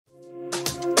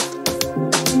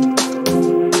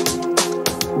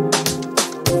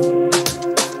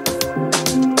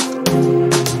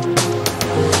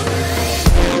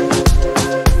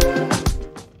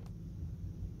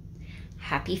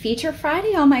Feature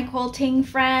Friday, all my quilting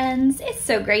friends. It's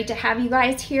so great to have you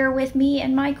guys here with me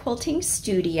in my quilting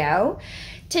studio.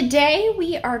 Today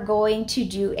we are going to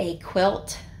do a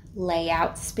quilt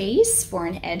layout space for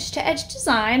an edge-to-edge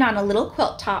design on a little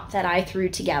quilt top that I threw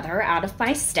together out of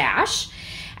my stash.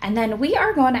 And then we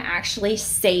are going to actually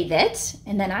save it,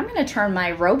 and then I'm going to turn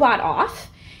my robot off,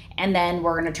 and then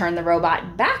we're going to turn the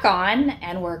robot back on,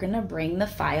 and we're going to bring the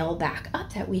file back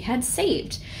up that we had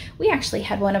saved. We actually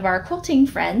had one of our quilting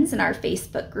friends in our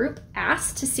Facebook group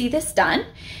ask to see this done,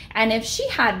 and if she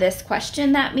had this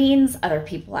question, that means other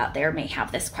people out there may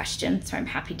have this question, so I'm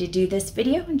happy to do this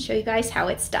video and show you guys how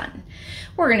it's done.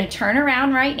 We're going to turn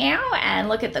around right now and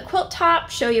look at the quilt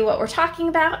top, show you what we're talking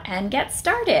about, and get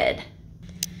started.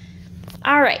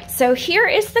 All right, so here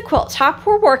is the quilt top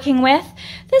we're working with.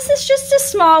 This is just a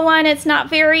small one. It's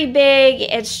not very big.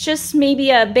 It's just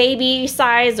maybe a baby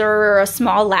size or a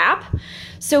small lap.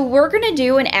 So we're gonna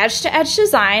do an edge-to-edge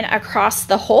design across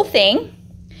the whole thing.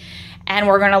 And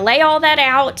we're gonna lay all that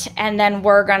out, and then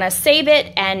we're gonna save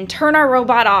it and turn our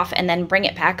robot off and then bring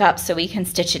it back up so we can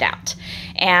stitch it out.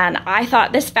 And I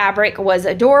thought this fabric was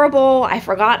adorable. I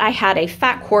forgot I had a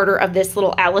fat quarter of this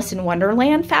little Alice in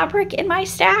Wonderland fabric in my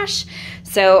stash.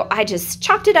 So I just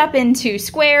chopped it up into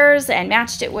squares and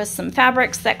matched it with some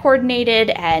fabrics that coordinated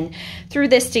and threw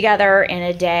this together in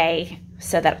a day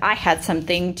so that I had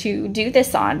something to do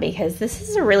this on, because this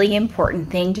is a really important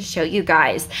thing to show you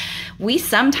guys. We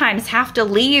sometimes have to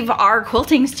leave our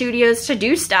quilting studios to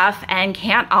do stuff and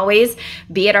can't always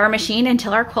be at our machine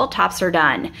until our quilt tops are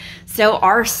done. So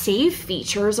our save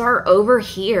features are over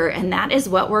here, and that is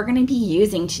what we're gonna be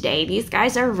using today. These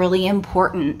guys are really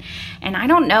important, and I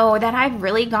don't know that I've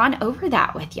really gone over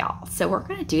that with y'all. So we're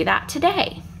gonna do that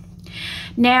today.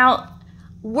 Now,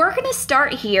 we're gonna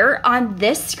start here on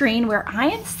this screen where I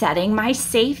am setting my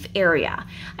safe area.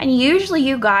 And usually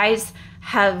you guys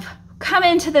have come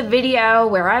into the video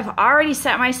where I've already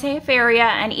set my safe area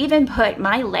and even put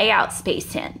my layout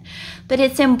space in. But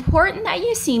it's important that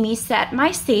you see me set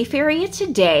my safe area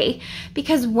today,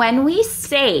 because when we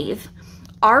save,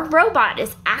 our robot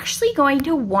is actually going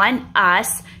to want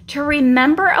us to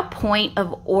remember a point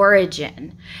of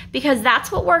origin, because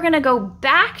that's what we're gonna go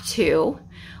back to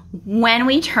when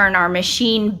we turn our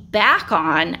machine back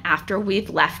on after we've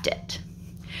left it.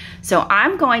 So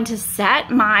I'm going to set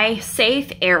my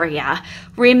safe area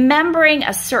remembering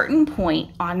a certain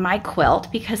point on my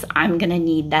quilt, because I'm gonna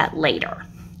need that later.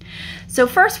 So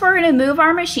first we're gonna move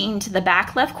our machine to the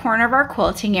back left corner of our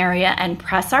quilting area and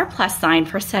press our plus sign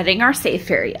for setting our safe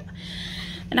area.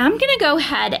 And I'm gonna go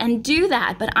ahead and do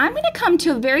that, but I'm gonna come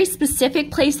to a very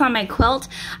specific place on my quilt.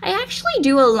 I actually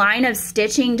do a line of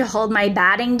stitching to hold my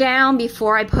batting down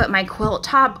before I put my quilt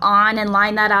top on and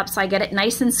line that up so I get it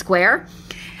nice and square.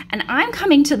 And I'm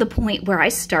coming to the point where I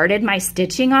started my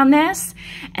stitching on this,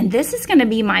 and this is gonna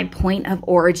be my point of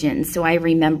origin, so I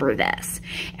remember this.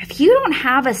 If you don't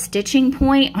have a stitching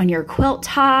point on your quilt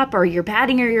top or your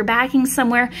batting or your backing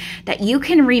somewhere that you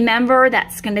can remember,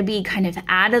 that's gonna be kind of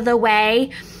out of the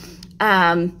way,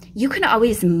 you can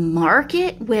always mark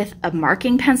it with a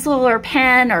marking pencil or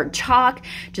pen or chalk.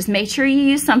 Just make sure you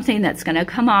use something that's gonna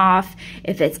come off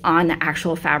if it's on the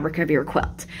actual fabric of your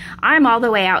quilt. I'm all the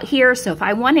way out here, so if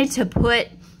I wanted to put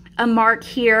a mark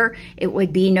here, it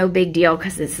would be no big deal,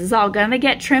 because this is all gonna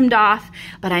get trimmed off,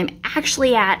 but I'm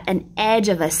actually at an edge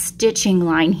of a stitching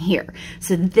line here.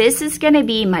 So this is gonna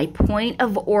be my point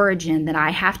of origin that I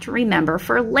have to remember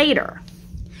for later.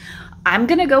 I'm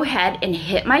gonna go ahead and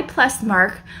hit my plus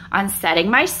mark on setting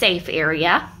my safe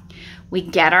area. We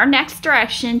get our next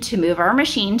direction to move our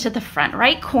machine to the front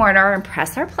right corner and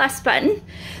press our plus button.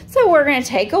 So we're gonna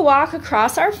take a walk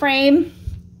across our frame.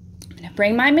 I'm gonna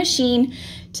bring my machine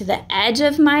to the edge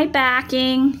of my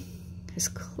backing, as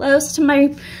close to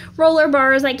my roller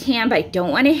bar as I can, but I don't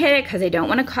wanna hit it because I don't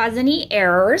wanna cause any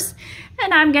errors.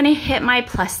 And I'm gonna hit my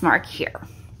plus mark here.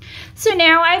 So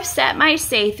now I've set my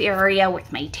safe area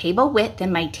with my table width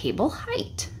and my table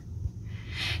height.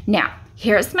 Now,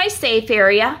 here's my safe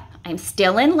area. I'm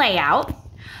still in layout,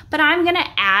 but I'm gonna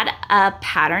add a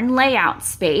pattern layout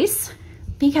space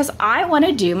because I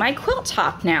wanna do my quilt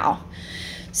top now.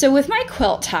 So with my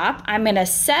quilt top, I'm gonna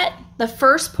set the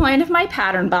first point of my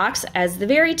pattern box as the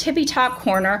very tippy top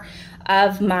corner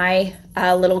of my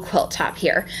little quilt top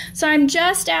here. So I'm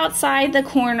just outside the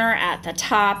corner at the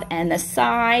top and the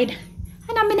side,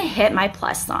 and I'm gonna hit my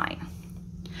plus sign.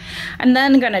 I'm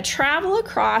then gonna travel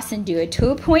across and do a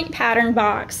 2-point pattern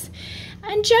box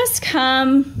and just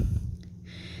come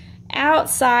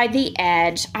outside the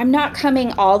edge. I'm not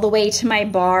coming all the way to my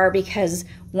bar because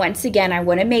once again, I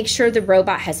wanna make sure the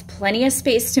robot has plenty of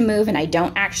space to move and I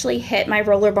don't actually hit my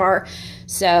roller bar.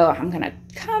 So I'm gonna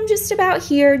come just about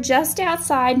here, just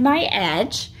outside my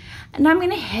edge, and I'm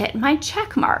gonna hit my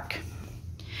check mark.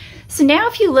 So now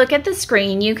if you look at the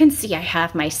screen, you can see I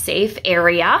have my safe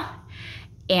area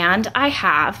and I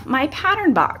have my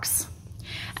pattern box.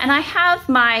 And I have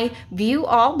my view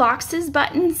all boxes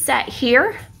button set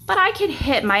here, but I can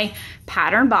hit my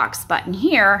pattern box button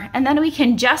here, and then we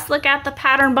can just look at the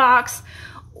pattern box,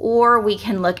 or we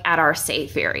can look at our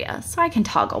safe area. So I can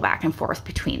toggle back and forth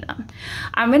between them.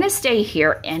 I'm gonna stay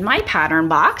here in my pattern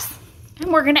box,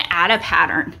 and we're gonna add a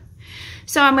pattern.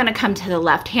 So I'm gonna come to the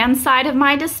left-hand side of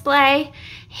my display,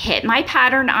 hit my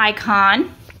pattern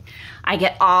icon. I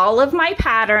get all of my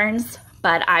patterns,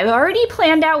 but I've already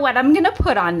planned out what I'm gonna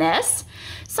put on this.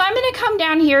 So I'm gonna come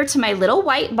down here to my little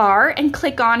white bar and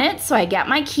click on it so I get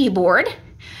my keyboard.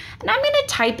 And I'm gonna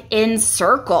type in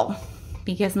circle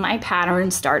because my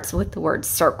pattern starts with the word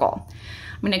circle.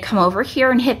 I'm gonna come over here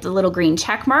and hit the little green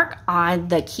check mark on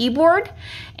the keyboard,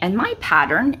 and my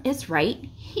pattern is right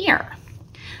here.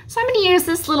 So I'm gonna use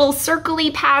this little circle-y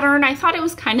pattern. I thought it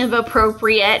was kind of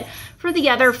appropriate for the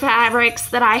other fabrics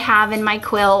that I have in my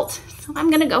quilt. So I'm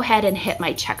gonna go ahead and hit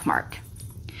my check mark.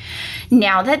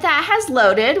 Now that that has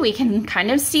loaded, we can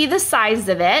kind of see the size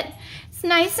of it. It's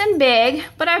nice and big,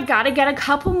 but I've gotta get a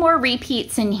couple more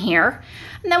repeats in here.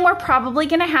 And then we're probably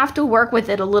gonna have to work with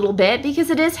it a little bit because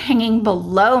it is hanging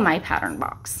below my pattern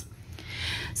box.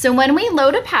 So when we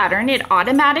load a pattern, it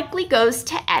automatically goes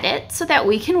to edit so that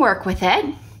we can work with it.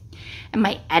 And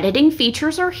my editing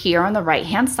features are here on the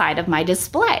right-hand side of my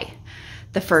display.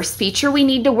 The first feature we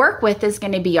need to work with is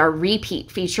going to be our repeat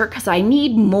feature because I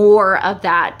need more of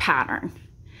that pattern.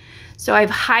 So I've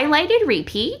highlighted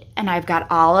repeat and I've got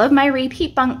all of my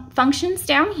repeat functions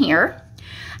down here.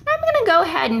 And I'm going to go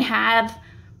ahead and have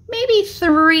maybe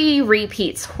 3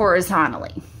 repeats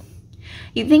horizontally.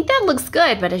 You think that looks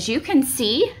good, but as you can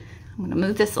see, I'm going to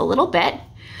move this a little bit.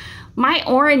 My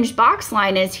orange box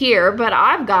line is here, but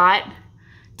I've got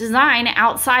design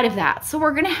outside of that. So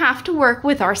we're gonna have to work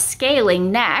with our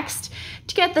scaling next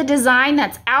to get the design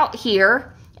that's out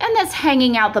here and that's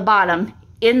hanging out the bottom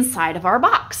inside of our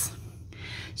box.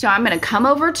 So I'm gonna come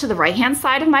over to the right-hand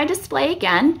side of my display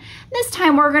again. This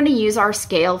time we're gonna use our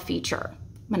scale feature.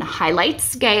 I'm gonna highlight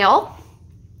scale.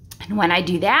 And when I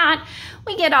do that,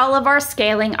 we get all of our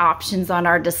scaling options on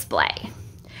our display.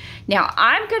 Now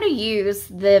I'm gonna use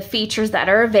the features that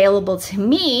are available to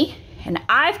me, and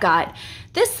I've got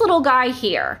this little guy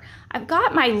here. I've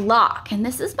got my lock, and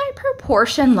this is my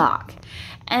proportion lock.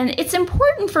 And it's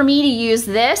important for me to use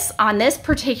this on this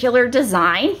particular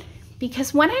design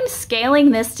because when I'm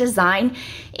scaling this design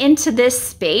into this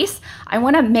space, I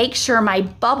wanna make sure my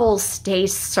bubbles stay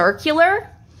circular.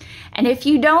 And if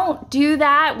you don't do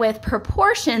that with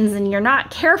proportions and you're not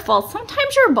careful,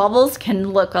 sometimes your bubbles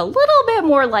can look a little bit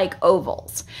more like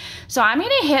ovals. So I'm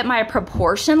gonna hit my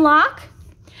proportion lock,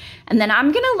 and then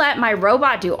I'm gonna let my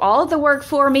robot do all of the work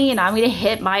for me, and I'm gonna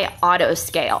hit my auto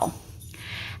scale.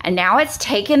 And now it's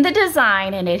taken the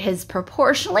design and it has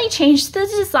proportionally changed the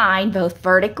design both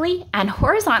vertically and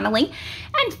horizontally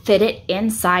and fit it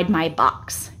inside my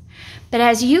box. But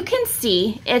as you can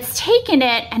see, it's taken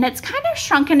it and it's kind of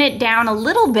shrunken it down a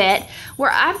little bit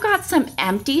where I've got some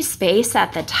empty space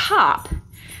at the top.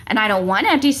 And I don't want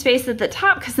empty space at the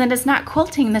top because then it's not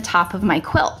quilting the top of my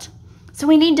quilt. So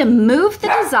we need to move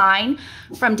the design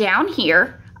from down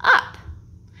here up.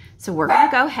 So we're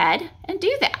gonna go ahead and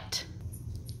do that.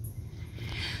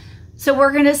 So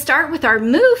we're gonna start with our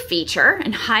move feature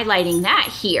and highlighting that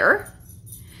here.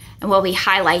 And while we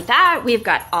highlight that, we've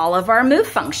got all of our move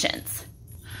functions.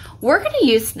 We're gonna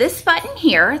use this button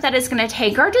here that is gonna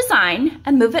take our design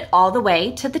and move it all the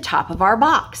way to the top of our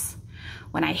box.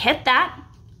 When I hit that,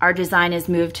 our design is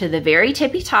moved to the very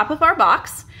tippy top of our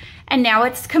box, and now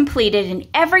it's completed in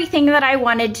everything that I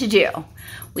wanted to do.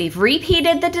 We've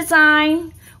repeated the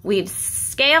design, we've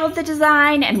scaled the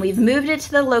design, and we've moved it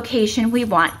to the location we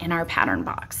want in our pattern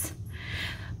box.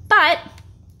 But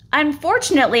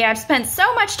unfortunately, I've spent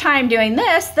so much time doing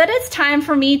this that it's time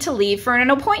for me to leave for an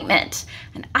appointment.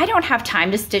 And I don't have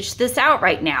time to stitch this out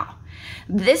right now.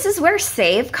 This is where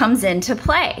save comes into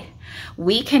play.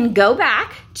 We can go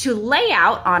back to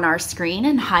layout on our screen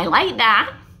and highlight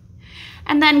that,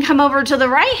 and then come over to the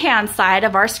right-hand side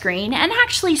of our screen and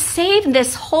actually save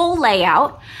this whole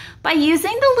layout by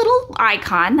using the little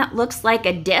icon that looks like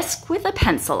a disc with a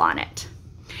pencil on it.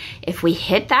 If we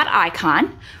hit that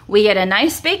icon, we get a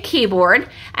nice big keyboard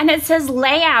and it says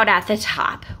layout at the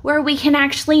top where we can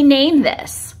actually name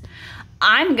this.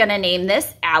 I'm gonna name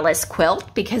this Alice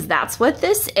Quilt because that's what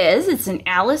this is. It's an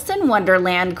Alice in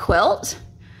Wonderland quilt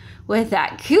with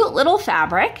that cute little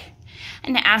fabric.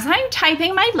 And as I'm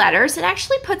typing my letters, it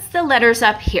actually puts the letters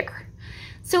up here.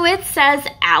 So it says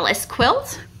Alice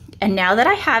Quilt. And now that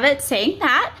I have it saying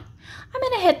that, I'm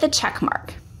going to hit the check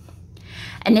mark.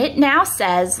 And it now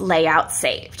says layout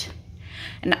saved.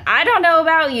 And I don't know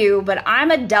about you, but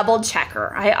I'm a double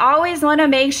checker. I always want to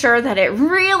make sure that it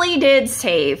really did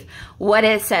save what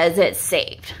it says it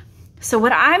saved. So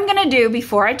what I'm going to do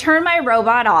before I turn my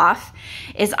robot off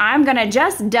is I'm going to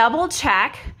just double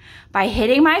check by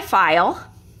hitting my file,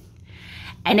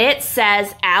 and it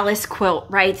says Alice Quilt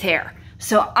right there.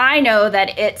 So I know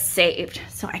that it's saved.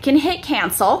 So I can hit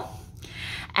cancel.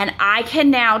 And I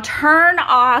can now turn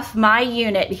off my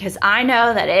unit because I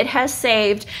know that it has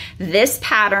saved this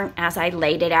pattern as I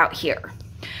laid it out here.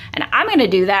 And I'm going to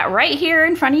do that right here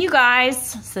in front of you guys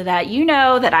so that you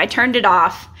know that I turned it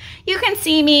off. You can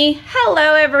see me.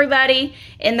 Hello, everybody,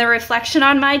 in the reflection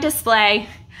on my display.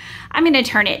 I'm going to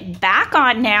turn it back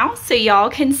on now so y'all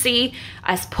can see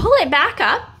us pull it back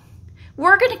up.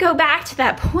 We're going to go back to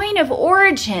that point of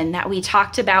origin that we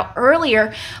talked about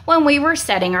earlier when we were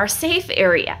setting our safe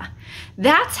area.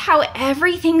 That's how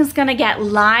everything's going to get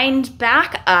lined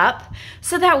back up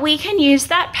so that we can use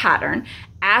that pattern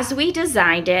as we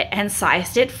designed it and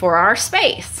sized it for our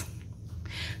space.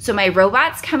 So my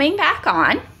robot's coming back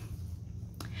on,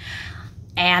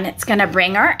 and it's going to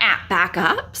bring our app back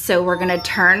up. So we're going to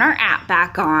turn our app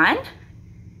back on.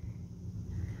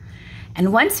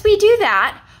 And once we do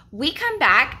that, we come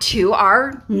back to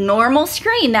our normal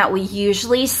screen that we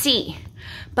usually see,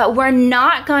 but we're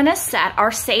not gonna set our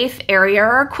safe area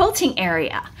or quilting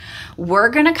area. We're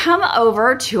gonna come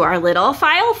over to our little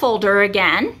file folder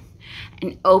again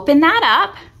and open that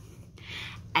up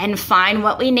and find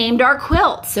what we named our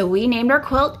quilt. So we named our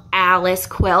quilt Alice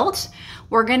Quilt.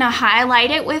 We're gonna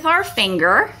highlight it with our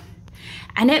finger,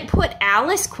 and it put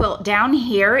Alice Quilt down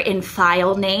here in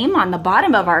file name on the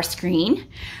bottom of our screen,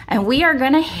 and we are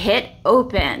gonna hit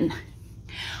open.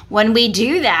 When we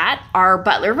do that, our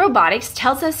Butler Robotics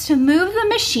tells us to move the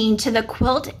machine to the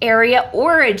quilt area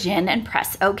origin and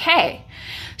press OK.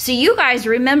 So you guys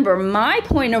remember my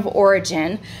point of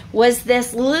origin was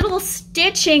this little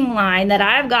stitching line that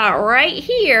I've got right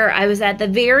here. I was at the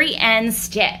very end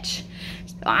stitch.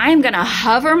 I'm gonna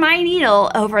hover my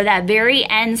needle over that very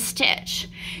end stitch.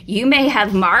 You may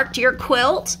have marked your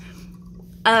quilt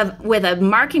with a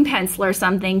marking pencil or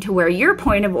something to where your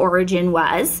point of origin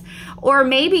was, or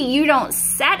maybe you don't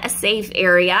set a safe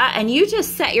area and you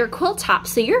just set your quilt top,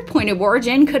 so your point of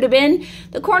origin could have been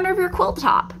the corner of your quilt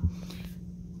top.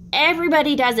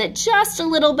 Everybody does it just a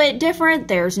little bit different.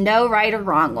 There's no right or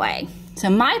wrong way. So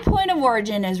my point of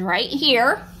origin is right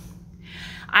here.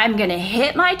 I'm gonna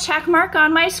hit my check mark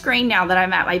on my screen now that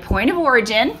I'm at my point of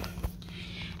origin,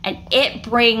 and it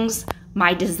brings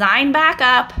my design back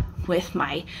up with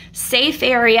my safe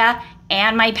area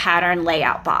and my pattern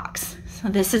layout box. So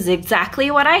this is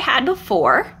exactly what I had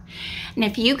before. And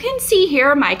if you can see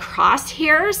here, my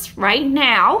crosshairs right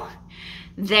now,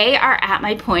 they are at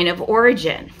my point of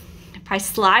origin. If I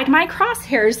slide my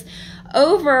crosshairs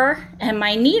over and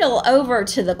my needle over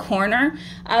to the corner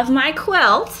of my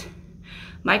quilt,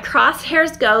 my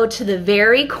crosshairs go to the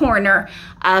very corner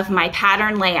of my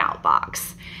pattern layout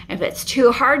box. If it's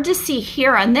too hard to see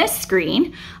here on this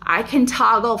screen, I can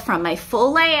toggle from my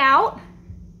full layout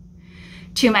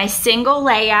to my single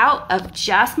layout of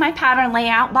just my pattern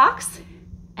layout box.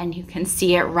 And you can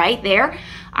see it right there.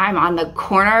 I'm on the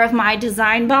corner of my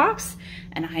design box,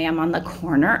 and I am on the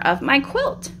corner of my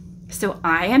quilt. So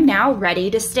I am now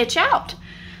ready to stitch out.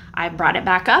 I brought it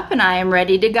back up and I am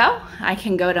ready to go. I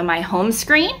can go to my home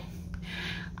screen.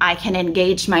 I can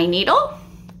engage my needle,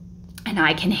 and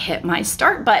I can hit my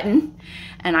start button,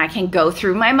 and I can go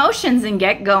through my motions and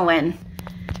get going.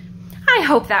 I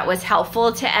hope that was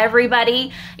helpful to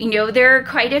everybody. You know, there are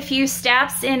quite a few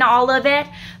steps in all of it,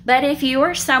 but if you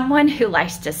are someone who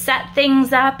likes to set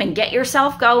things up and get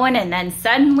yourself going, and then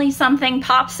suddenly something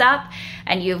pops up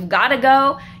and you've got to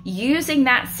go, using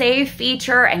that save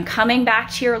feature and coming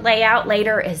back to your layout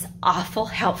later is awful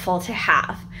helpful to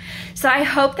have. So I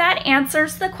hope that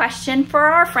answers the question for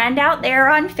our friend out there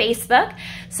on Facebook,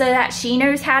 so that she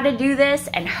knows how to do this,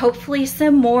 and hopefully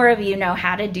some more of you know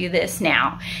how to do this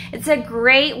now. It's a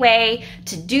great way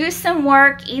to do some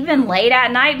work even late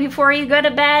at night before you go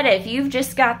to bed if you've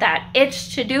just got that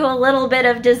itch to do a little bit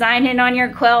of designing on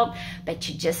your quilt, but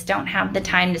you just don't have the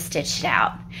time to stitch it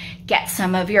out. Get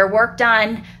some of your work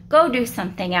done, go do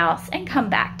something else, and come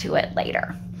back to it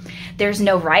later. There's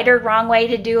no right or wrong way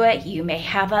to do it. You may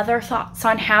have other thoughts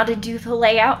on how to do the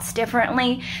layouts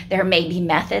differently. There may be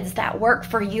methods that work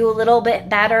for you a little bit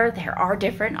better. There are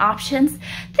different options.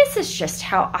 This is just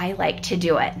how I like to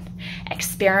do it.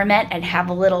 experiment and have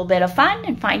a little bit of fun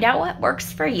and find out what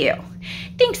works for you.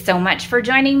 Thanks so much for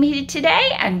joining me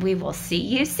today, and we will see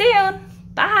you soon.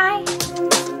 Bye.